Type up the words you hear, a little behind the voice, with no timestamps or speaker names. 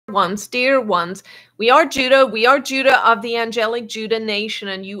ones, dear ones. We are Judah. We are Judah of the angelic Judah nation,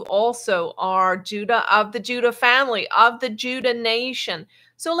 and you also are Judah of the Judah family, of the Judah nation.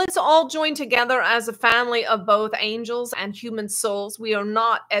 So let's all join together as a family of both angels and human souls. We are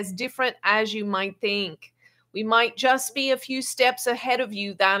not as different as you might think. We might just be a few steps ahead of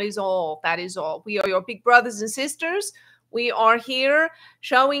you. That is all. That is all. We are your big brothers and sisters. We are here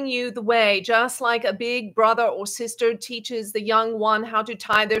showing you the way, just like a big brother or sister teaches the young one how to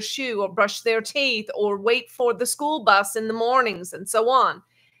tie their shoe or brush their teeth or wait for the school bus in the mornings and so on.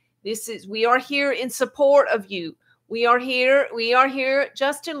 We are here in support of you. We are here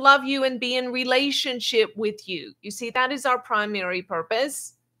just to love you and be in relationship with you. You see, that is our primary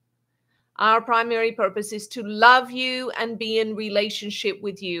purpose. Our primary purpose is to love you and be in relationship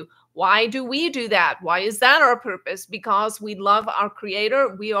with you. Why do we do that? Why is that our purpose? Because we love our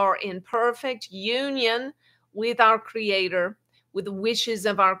Creator. We are in perfect union with our Creator, with the wishes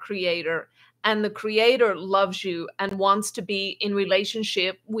of our Creator. And the Creator loves you and wants to be in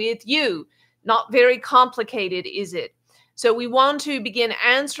relationship with you. Not very complicated, is it? So we want to begin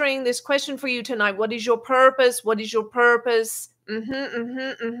answering this question for you tonight. What is your purpose? What is your purpose?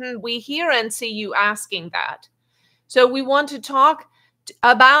 We hear and see you asking that. So we want to talk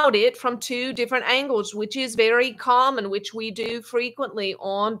about it from two different angles, which is very common, which we do frequently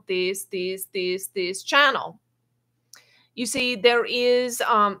on this channel. You see, there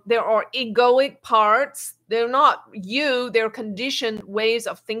are egoic parts. They're not you, they're conditioned ways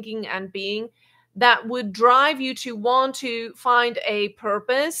of thinking and being that would drive you to want to find a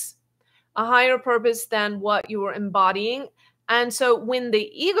purpose, a higher purpose than what you are embodying. And so when the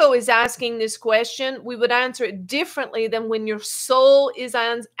ego is asking this question, we would answer it differently than when your soul is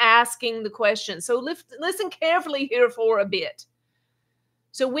asking the question. So listen carefully here for a bit.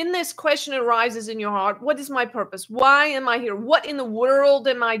 So when this question arises in your heart, what is my purpose? Why am I here? What in the world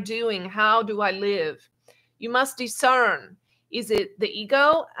am I doing? How do I live? You must discern. Is it the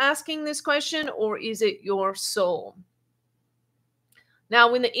ego asking this question, or is it your soul? Now,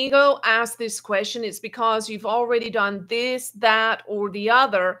 when the ego asks this question, it's because you've already done this, that, or the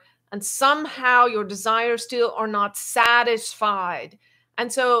other, and somehow your desires still are not satisfied. And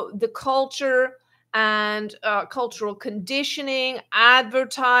so the culture and cultural conditioning,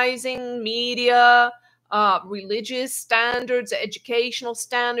 advertising, media, religious standards, educational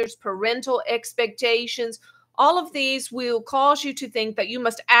standards, parental expectations, all of these will cause you to think that you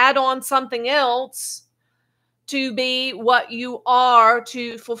must add on something else to be what you are,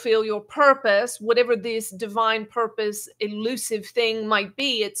 to fulfill your purpose, whatever this divine purpose, elusive thing might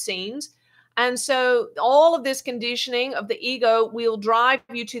be, it seems. And so all of this conditioning of the ego will drive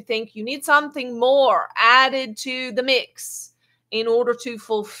you to think you need something more added to the mix in order to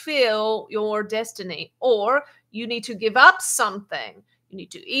fulfill your destiny. Or you need to give up something. You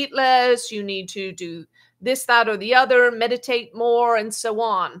need to eat less, you need to do this, that, or the other, meditate more, and so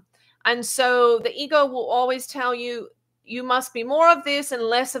on. And so the ego will always tell you, you must be more of this and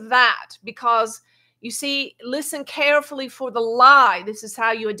less of that, because you see, listen carefully for the lie. This is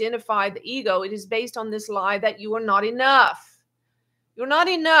how you identify the ego. It is based on this lie that you are not enough. You're not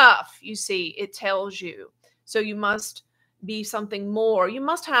enough, you see, it tells you. So you must be something more. You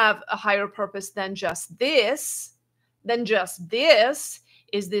must have a higher purpose than just this,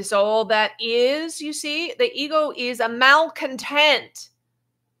 Is this all that is? You see, the ego is a malcontent.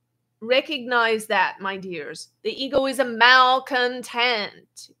 Recognize that, my dears. The ego is a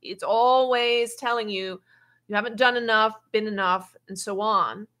malcontent. It's always telling you, you haven't done enough, been enough, and so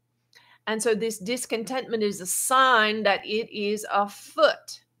on. And so this discontentment is a sign that it is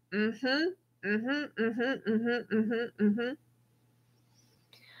afoot.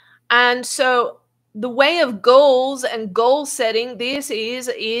 And so the way of goals and goal setting, this is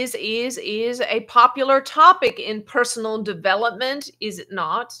a popular topic in personal development, is it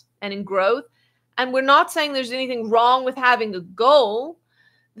not? And in growth. And we're not saying there's anything wrong with having a goal.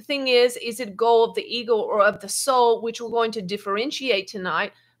 The thing is it a goal of the ego or of the soul, which we're going to differentiate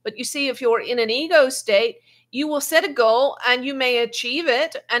tonight. But you see, if you're in an ego state, you will set a goal and you may achieve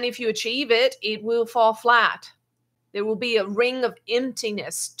it. And if you achieve it, it will fall flat. There will be a ring of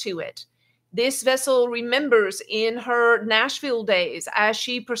emptiness to it. This vessel remembers in her Nashville days as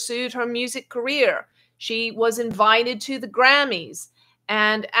she pursued her music career. She was invited to the Grammys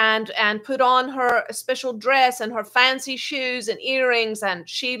and put on her special dress and her fancy shoes and earrings, and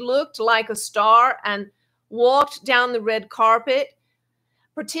she looked like a star and walked down the red carpet,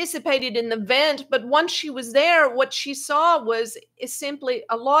 participated in the event. But once she was there, what she saw is simply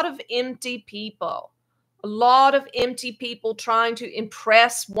a lot of empty people. A lot of empty people trying to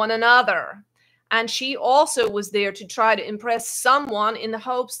impress one another. And she also was there to try to impress someone in the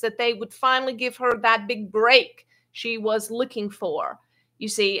hopes that they would finally give her that big break she was looking for, you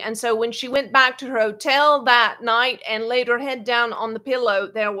see. And so when she went back to her hotel that night and laid her head down on the pillow,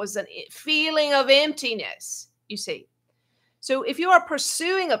 there was a feeling of emptiness, you see. So if you are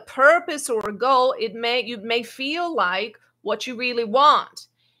pursuing a purpose or a goal, you may feel like what you really want.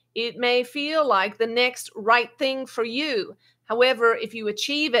 It may feel like the next right thing for you. However, if you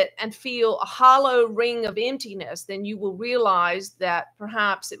achieve it and feel a hollow ring of emptiness, then you will realize that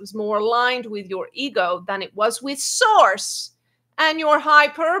perhaps it was more aligned with your ego than it was with source and your high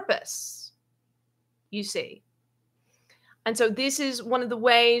purpose, you see. And so this is one of the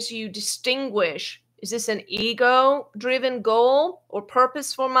ways you distinguish, is this an ego-driven goal or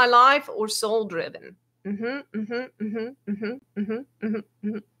purpose for my life, or soul-driven?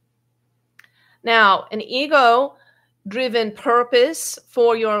 Now, an ego-driven purpose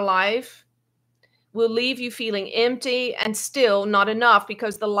for your life will leave you feeling empty and still not enough,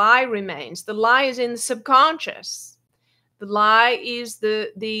 because the lie remains. The lie is in the subconscious. The lie is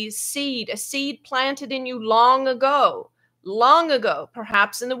the seed, a seed planted in you long ago,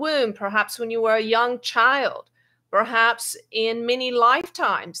 perhaps in the womb, perhaps when you were a young child, perhaps in many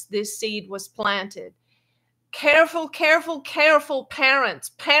lifetimes this seed was planted. Careful, careful, careful,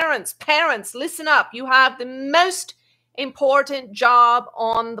 parents, listen up. You have the most important job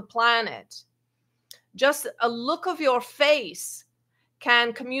on the planet. Just a look of your face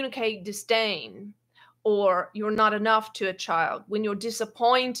can communicate disdain, or you're not enough to a child when you're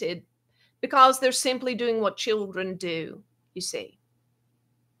disappointed because they're simply doing what children do, you see.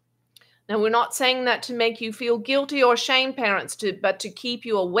 Now, we're not saying that to make you feel guilty or shame, parents, but to keep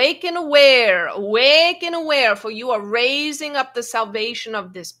you awake and aware, for you are raising up the salvation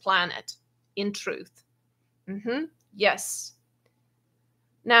of this planet in truth. Yes.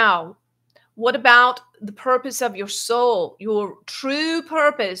 Now, what about the purpose of your soul, your true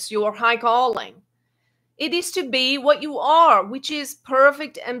purpose, your high calling? It is to be what you are, which is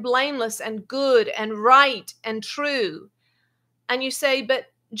perfect and blameless and good and right and true. And you say, but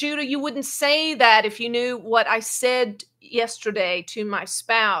Judah, you wouldn't say that if you knew what I said yesterday to my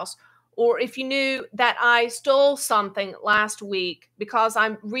spouse, or if you knew that I stole something last week because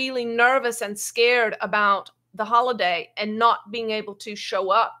I'm really nervous and scared about the holiday and not being able to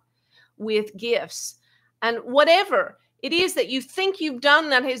show up with gifts. And whatever it is that you think you've done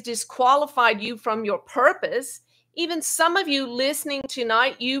that has disqualified you from your purpose, even some of you listening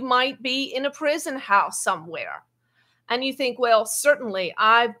tonight, you might be in a prison house somewhere. And you think, well, certainly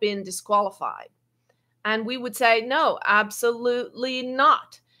I've been disqualified. And we would say, no, absolutely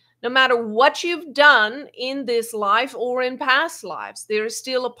not. No matter what you've done in this life or in past lives, there is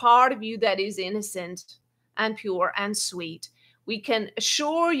still a part of you that is innocent and pure and sweet. We can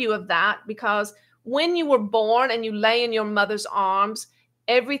assure you of that because when you were born and you lay in your mother's arms,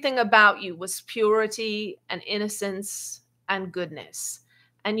 everything about you was purity and innocence and goodness.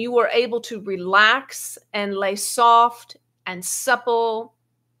 And you were able to relax and lay soft and supple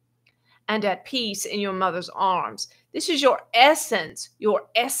and at peace in your mother's arms. This is your essence, your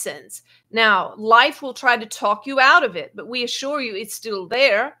essence. Now, life will try to talk you out of it, but we assure you it's still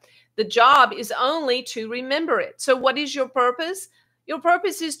there. The job is only to remember it. So what is your purpose? Your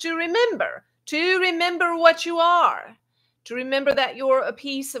purpose is to remember what you are, to remember that you're a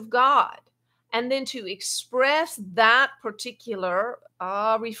piece of God, and then to express that particular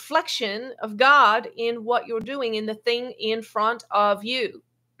reflection of God in what you're doing, in the thing in front of you.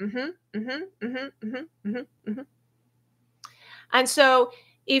 And so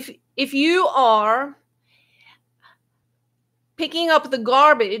if you are picking up the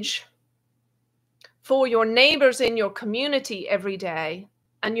garbage for your neighbors in your community every day,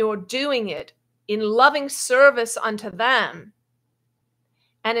 and you're doing it in loving service unto them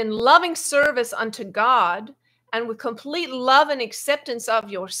and in loving service unto God, and with complete love and acceptance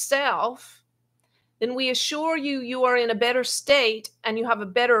of yourself, then we assure you, you are in a better state and you have a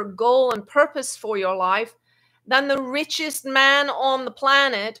better goal and purpose for your life than the richest man on the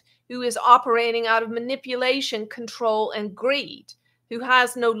planet who is operating out of manipulation, control, and greed, who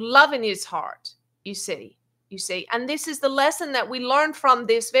has no love in his heart, you see. And this is the lesson that we learn from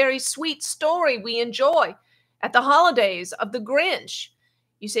this very sweet story we enjoy at the holidays of the Grinch.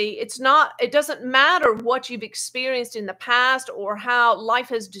 You see, it doesn't matter what you've experienced in the past or how life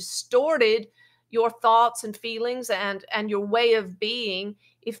has distorted your thoughts and feelings and your way of being.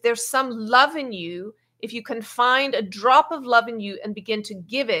 If there's some love in you, if you can find a drop of love in you and begin to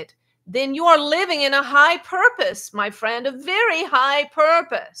give it, then you are living in a high purpose, my friend, a very high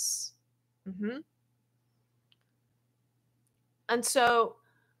purpose. And so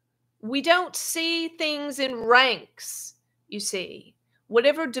We don't see things in ranks, you see.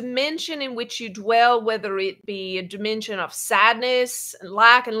 Whatever dimension in which you dwell, whether it be a dimension of sadness and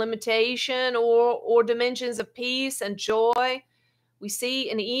lack and limitation, or dimensions of peace and joy, we see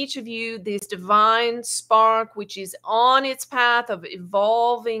in each of you this divine spark which is on its path of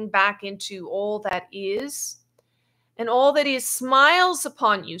evolving back into all that is. And all that is smiles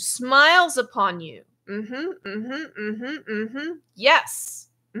upon you, smiles upon you. Yes.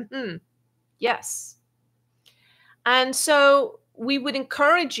 Yes. And so we would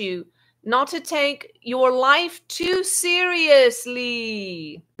encourage you not to take your life too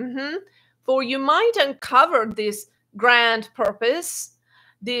seriously. For you might uncover this grand purpose,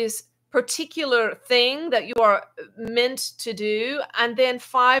 this particular thing that you are meant to do, and then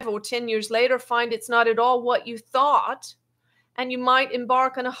 5 or 10 years later find it's not at all what you thought, and you might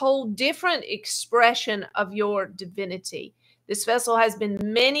embark on a whole different expression of your divinity. This vessel has been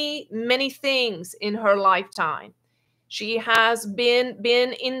many, many things in her lifetime. She has been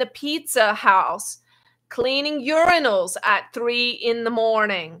in the pizza house, cleaning urinals at 3 in the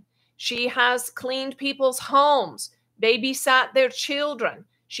morning. She has cleaned people's homes, babysat their children.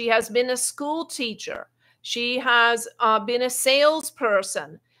 She has been a school teacher. She has been a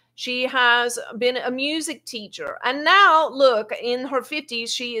salesperson. She has been a music teacher. And now, look, in her 50s,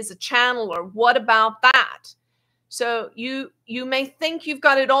 she is a channeler. What about that? So you may think you've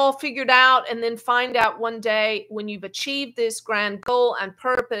got it all figured out, and then find out one day when you've achieved this grand goal and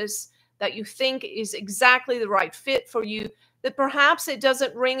purpose that you think is exactly the right fit for you, that perhaps it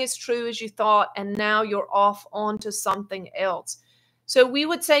doesn't ring as true as you thought, and now you're off onto something else. So we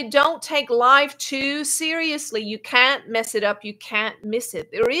would say, don't take life too seriously. You can't mess it up. You can't miss it.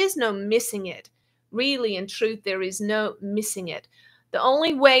 There is no missing it. Really, in truth, there is no missing it. The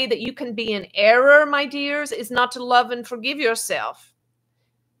only way that you can be in error, my dears, is not to love and forgive yourself.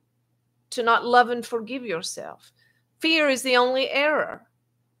 To not love and forgive yourself. Fear is the only error,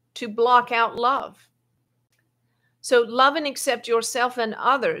 to block out love. So love and accept yourself and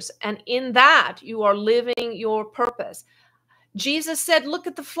others, and in that you are living your purpose. Jesus said, look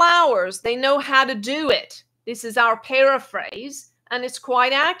at the flowers. They know how to do it. This is our paraphrase, and it's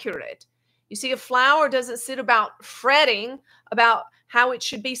quite accurate. You see, a flower doesn't sit about fretting about how it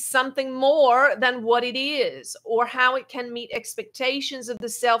should be something more than what it is, or how it can meet expectations of the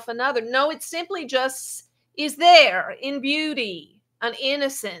self and other. No, it simply just is there in beauty and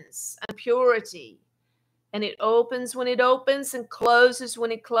innocence and purity. And it opens when it opens, and closes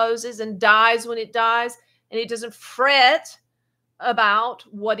when it closes, and dies when it dies. And it doesn't fret about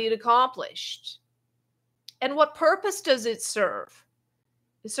what it accomplished. And what purpose does it serve?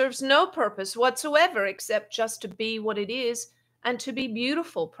 It serves no purpose whatsoever, except just to be what it is, and to be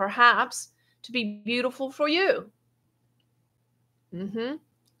beautiful, perhaps to be beautiful for you.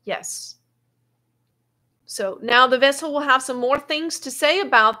 Yes. So now the vessel will have some more things to say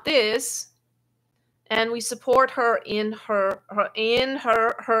about this, and we support her in her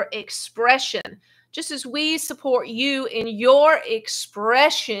expression, just as we support you in your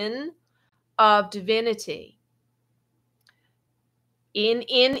expression of divinity. In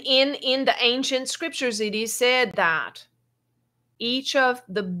the ancient scriptures, it is said that each of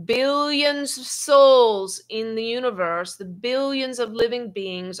the billions of souls in the universe, the billions of living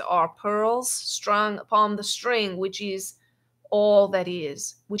beings, are pearls strung upon the string, which is all that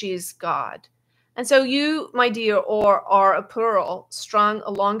is, which is God. And so you, my dear, are a pearl strung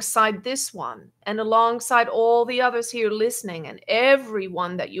alongside this one, and alongside all the others here listening, and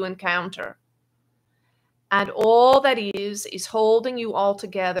everyone that you encounter. And all that is holding you all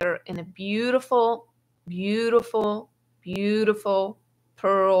together in a beautiful, beautiful, beautiful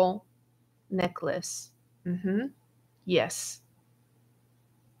pearl necklace. Yes.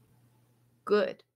 Good.